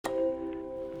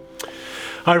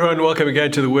Hi everyone, welcome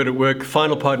again to the Word at Work,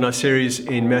 final part in our series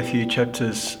in Matthew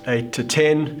chapters 8 to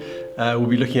 10. We'll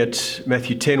be looking at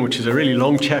Matthew 10, which is a really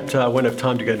long chapter. I won't have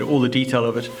time to go into all the detail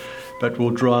of it, but we'll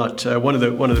draw out one of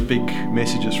the big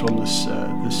messages from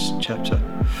this chapter.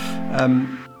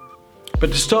 But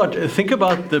to start, think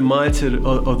about the mindset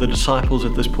of the disciples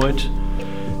at this point,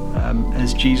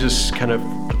 as Jesus kind of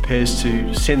prepares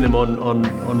to send them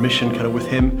on mission kind of with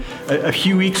him. A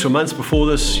few weeks or months before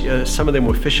this, some of them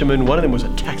were fishermen. One of them was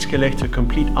a tax collector,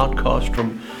 complete outcast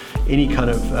from any kind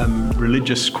of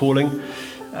religious calling.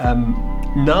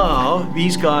 Now,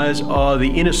 these guys are the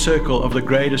inner circle of the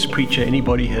greatest preacher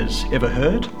anybody has ever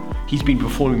heard. He's been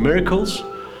performing miracles.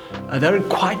 They don't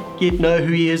quite yet know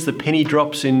who he is. The penny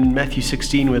drops in Matthew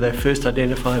 16 where they first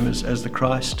identify him as the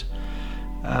Christ.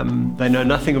 They know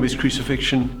nothing of his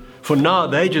crucifixion. For now,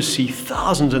 they just see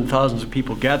thousands and thousands of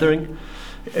people gathering.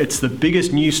 It's the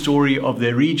biggest news story of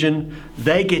their region.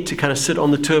 They get to kind of sit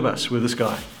on the tour bus with this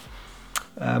guy.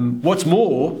 What's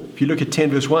more, if you look at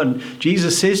 10 verse 1,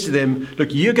 Jesus says to them,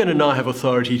 look, you're going to now have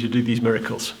authority to do these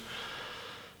miracles.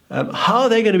 How are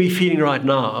they going to be feeling right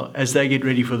now as they get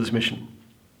ready for this mission?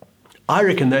 I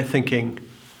reckon they're thinking,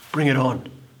 bring it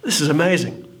on. This is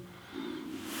amazing.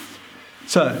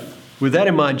 So, with that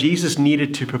in mind, Jesus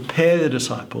needed to prepare the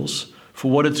disciples for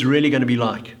what it's really going to be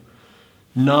like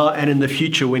now and in the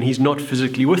future when he's not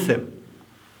physically with them.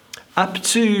 Up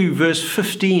to verse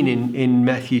 15 in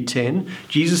Matthew 10,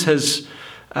 Jesus has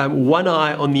one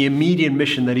eye on the immediate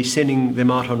mission that he's sending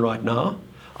them out on right now.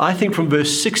 I think from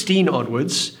verse 16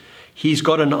 onwards, he's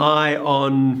got an eye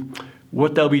on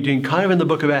what they'll be doing kind of in the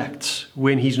book of Acts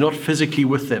when he's not physically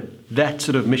with them, that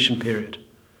sort of mission period.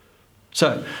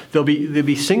 So there'll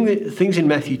be things in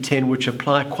Matthew 10 which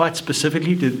apply quite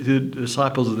specifically to the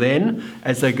disciples then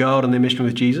as they go out on their mission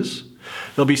with Jesus.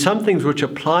 There'll be some things which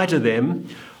apply to them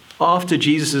after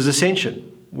Jesus' ascension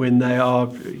when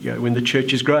when the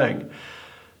church is growing.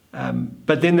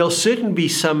 But then there'll certainly be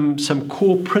some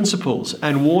core principles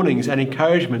and warnings and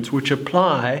encouragements which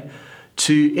apply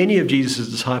to any of Jesus'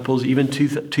 disciples even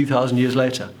 2,000 years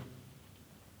later.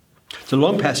 It's a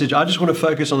long passage. I just want to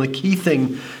focus on the key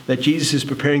thing that Jesus is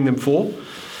preparing them for.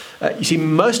 You see,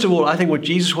 most of all, I think what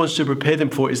Jesus wants to prepare them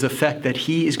for is the fact that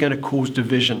he is going to cause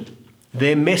division.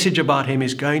 Their message about him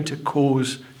is going to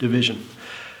cause division.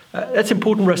 That's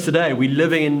important for us today. We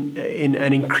live in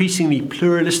an increasingly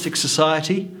pluralistic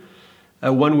society,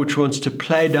 one which wants to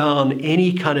play down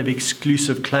any kind of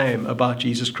exclusive claim about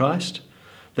Jesus Christ,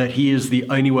 that he is the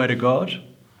only way to God.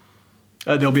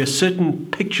 There'll be a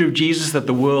certain picture of Jesus that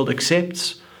the world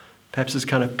accepts, perhaps this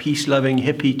kind of peace-loving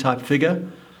hippie type figure.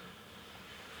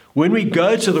 When we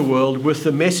go to the world with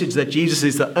the message that Jesus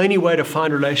is the only way to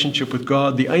find relationship with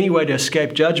God, the only way to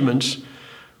escape judgment,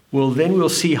 well, then we'll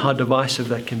see how divisive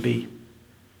that can be.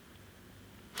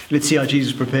 Let's see how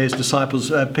Jesus prepares disciples.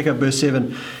 Pick up verse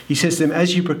 7. He says to them,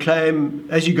 as you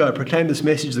go, proclaim this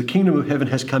message, the kingdom of heaven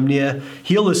has come near.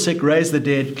 Heal the sick, raise the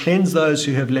dead, cleanse those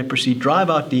who have leprosy, drive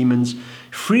out demons.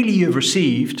 Freely you have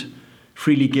received,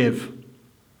 freely give.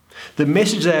 The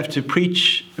message they have to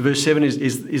preach, verse 7,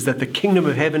 is that the kingdom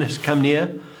of heaven has come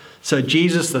near. So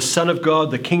Jesus, the Son of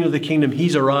God, the King of the kingdom,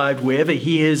 he's arrived. Wherever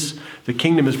he is, the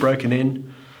kingdom is broken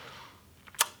in.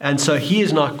 And so he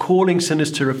is now calling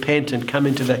sinners to repent and come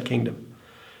into that kingdom.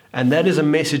 And that is a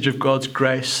message of God's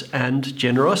grace and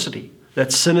generosity,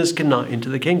 that sinners can now enter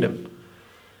the kingdom.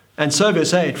 And so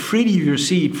verse 8, freely you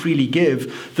receive, freely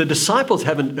give. The disciples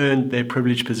haven't earned their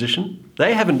privileged position.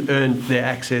 They haven't earned their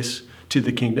access to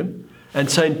the kingdom.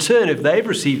 And so in turn, if they've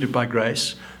received it by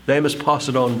grace, they must pass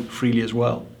it on freely as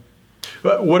well.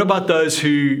 But what about those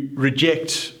who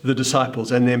reject the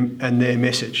disciples and their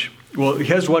message? Well,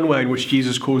 here's one way in which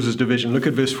Jesus causes division. Look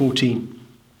at verse 14.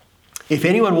 If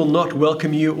anyone will not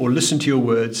welcome you or listen to your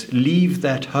words, leave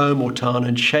that home or town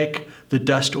and shake the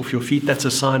dust off your feet. That's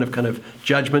a sign of kind of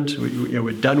judgment.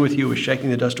 We're done with you. We're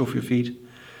shaking the dust off your feet.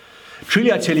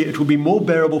 Truly, I tell you, it will be more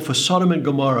bearable for Sodom and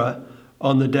Gomorrah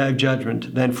on the day of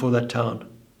judgment than for that town.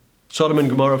 Sodom and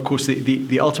Gomorrah, of course,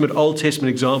 the ultimate Old Testament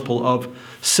example of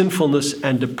sinfulness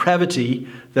and depravity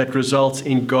that results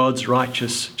in God's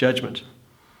righteous judgment.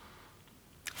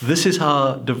 This is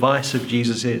how divisive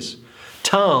Jesus is.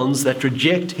 Towns that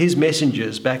reject his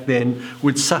messengers back then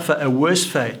would suffer a worse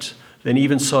fate than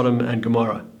even Sodom and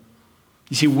Gomorrah.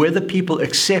 You see, whether people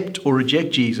accept or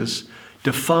reject Jesus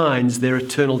defines their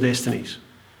eternal destinies.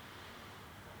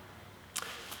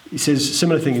 He says a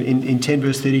similar thing in 10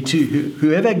 verse 32.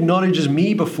 Whoever acknowledges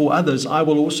me before others, I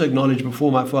will also acknowledge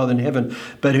before my Father in heaven.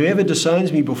 But whoever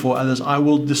disowns me before others, I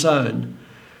will disown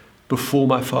before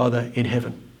my Father in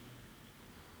heaven.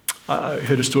 I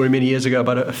heard a story many years ago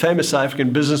about a famous South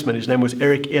African businessman. His name was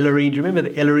Eric Ellerine. Do you remember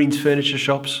the Ellerine's furniture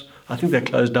shops? I think they're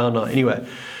closed down now. Anyway,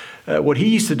 what he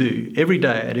used to do every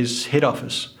day at his head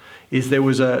office is there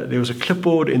was a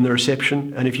clipboard in the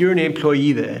reception, and if you're an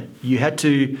employee there, you had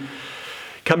to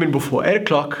come in before 8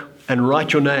 o'clock and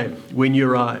write your name when you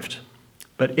arrived.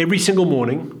 But every single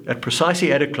morning at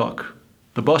precisely 8 o'clock,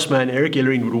 the boss man, Eric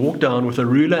Ellerine, would walk down with a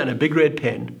ruler and a big red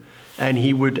pen, and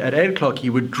he would, at 8 o'clock, he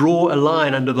would draw a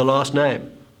line under the last name.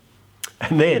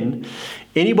 And then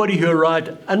anybody who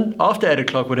arrived after 8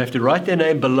 o'clock would have to write their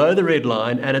name below the red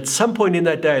line, and at some point in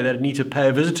that day, they'd need to pay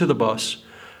a visit to the boss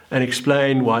and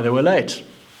explain why they were late.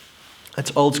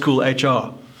 That's old school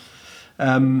HR.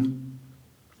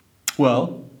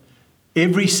 Well,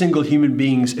 every single human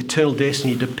being's eternal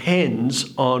destiny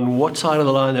depends on what side of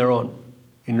the line they're on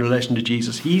in relation to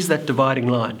Jesus. He's that dividing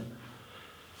line.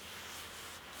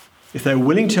 If they're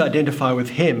willing to identify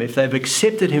with him, if they've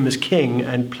accepted him as king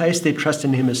and placed their trust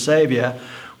in him as savior,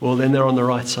 well, then they're on the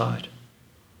right side.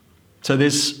 So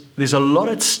there's a lot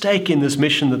at stake in this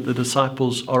mission that the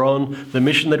disciples are on, the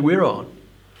mission that we're on.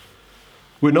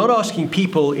 We're not asking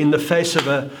people in the face of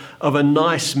a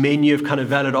nice menu of kind of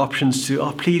valid options to,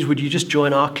 oh, please, would you just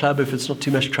join our club if it's not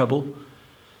too much trouble?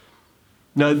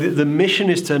 No, the mission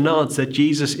is to announce that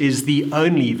Jesus is the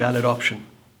only valid option.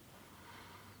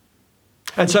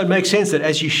 And so it makes sense that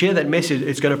as you share that message,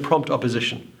 it's going to prompt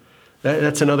opposition.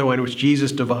 That's another way in which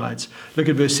Jesus divides. Look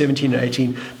at verse 17 and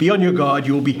 18. Be on your guard.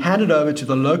 You will be handed over to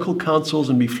the local councils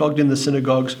and be flogged in the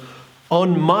synagogues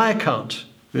on my account.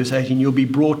 Verse 18, you'll be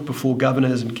brought before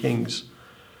governors and kings.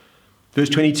 Verse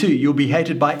 22, you'll be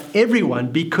hated by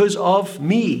everyone because of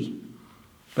me.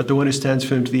 But the one who stands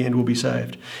firm to the end will be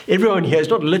saved. Everyone here is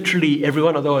not literally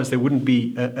everyone, otherwise there wouldn't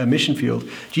be a mission field.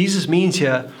 Jesus means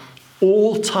here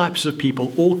all types of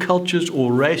people, all cultures,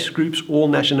 all race groups, all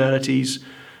nationalities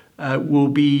will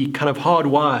be kind of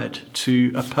hardwired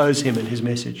to oppose him and his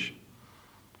message.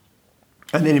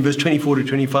 And then in verse 24 to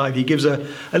 25, he gives a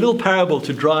little parable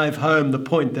to drive home the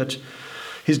point that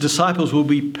his disciples will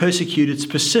be persecuted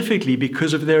specifically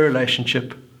because of their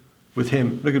relationship with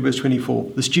him. Look at verse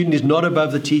 24. The student is not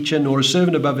above the teacher, nor a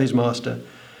servant above his master.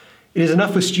 It is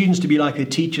enough for students to be like their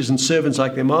teachers and servants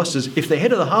like their masters. If the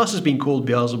head of the house has been called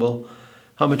Beelzebul,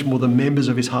 how much more the members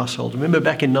of his household? Remember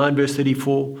back in 9 verse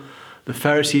 34, the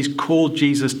Pharisees called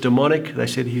Jesus demonic. They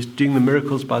said he's doing the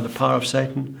miracles by the power of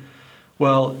Satan.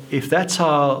 Well, if that's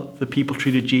how the people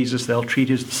treated Jesus, they'll treat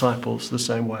his disciples the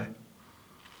same way.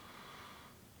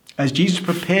 As Jesus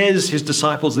prepares his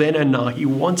disciples then and now, he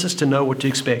wants us to know what to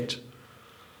expect.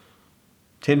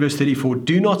 10 verse 34,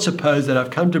 do not suppose that I've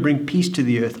come to bring peace to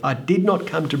the earth. I did not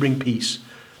come to bring peace,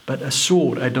 but a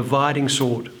sword, a dividing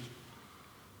sword.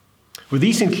 With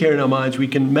these things clear in our minds, we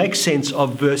can make sense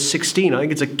of verse 16. I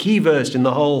think it's a key verse in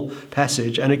the whole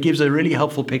passage, and it gives a really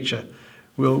helpful picture.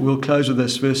 We'll close with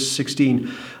this, verse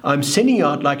 16. I'm sending you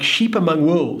out like sheep among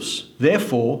wolves.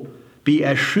 Therefore, be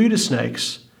as shrewd as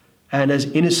snakes and as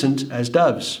innocent as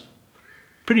doves.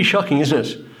 Pretty shocking, isn't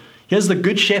it? Here's the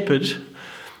good shepherd.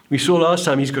 We saw last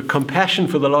time he's got compassion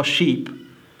for the lost sheep.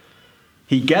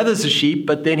 He gathers the sheep,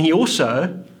 but then he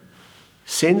also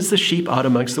sends the sheep out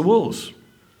amongst the wolves.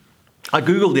 I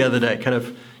Googled the other day, kind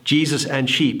of Jesus and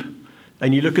sheep.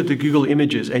 And you look at the Google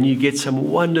images and you get some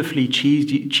wonderfully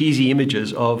cheesy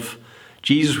images of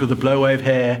Jesus with the blow-wave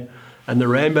hair and the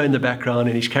rainbow in the background,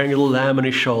 and he's carrying a little lamb on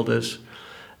his shoulders.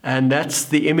 And that's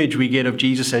the image we get of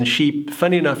Jesus and sheep.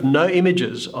 Funny enough, no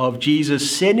images of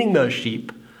Jesus sending those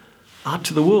sheep out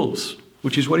to the wolves,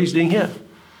 which is what he's doing here.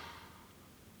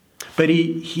 But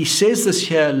he says this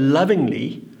here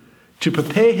lovingly to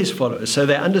prepare his followers so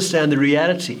they understand the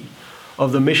reality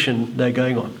of the mission they're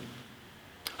going on.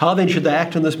 How then should they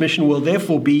act on this mission? Will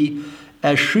therefore be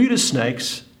as shrewd as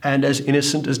snakes and as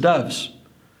innocent as doves.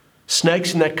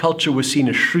 Snakes in that culture were seen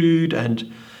as shrewd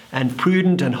and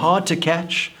prudent and hard to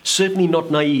catch, certainly not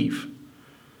naive.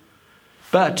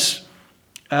 But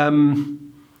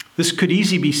this could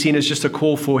easily be seen as just a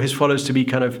call for his followers to be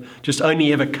kind of just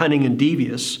only ever cunning and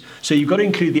devious. So you've got to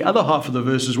include the other half of the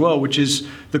verse as well, which is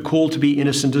the call to be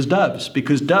innocent as doves,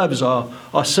 because doves are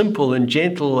simple and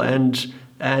gentle and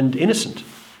innocent.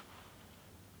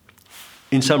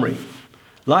 In summary,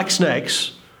 like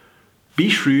snakes, be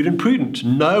shrewd and prudent.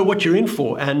 Know what you're in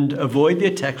for and avoid the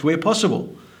attacks where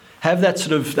possible. Have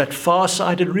that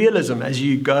far-sighted realism as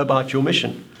you go about your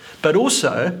mission. But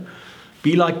also,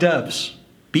 be like doves.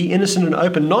 Be innocent and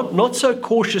open. Not so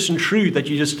cautious and shrewd that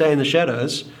you just stay in the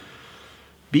shadows.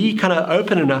 Be kind of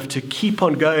open enough to keep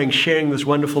on going, sharing this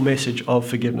wonderful message of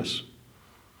forgiveness.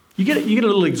 You get a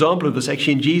little example of this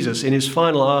actually in Jesus in his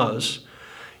final hours.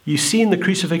 You see in the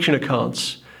crucifixion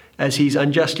accounts, as he's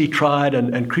unjustly tried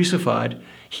and crucified,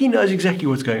 he knows exactly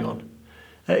what's going on.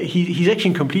 He's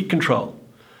actually in complete control.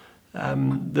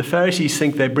 The Pharisees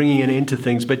think they're bringing an end to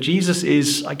things, but Jesus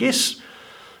is, I guess,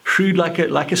 shrewd like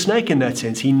a snake in that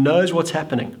sense. He knows what's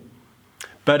happening.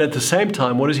 But at the same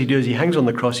time, what does he do? As he hangs on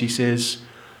the cross, he says,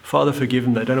 Father, forgive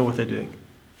them. They don't know what they're doing.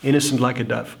 Innocent like a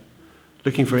dove,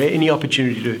 looking for any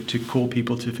opportunity to call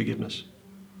people to forgiveness.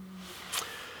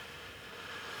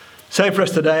 Same for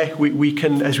us today. We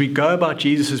can, as we go about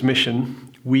Jesus'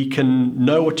 mission, we can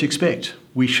know what to expect.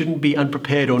 We shouldn't be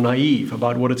unprepared or naive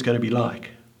about what it's going to be like.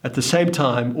 At the same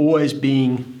time, always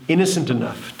being innocent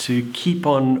enough to keep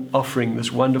on offering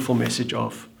this wonderful message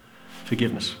of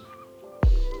forgiveness.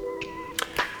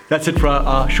 That's it for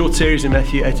our short series in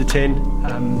Matthew 8 to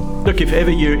 10. Look, if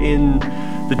ever you're in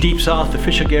the deep south, the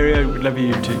Fish Hoek area, we'd love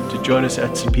you to join us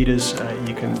at St. Peter's.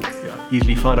 You can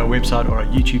easily find our website or our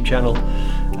YouTube channel.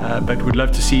 But we'd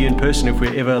love to see you in person if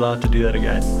we're ever allowed to do that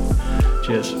again.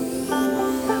 Cheers.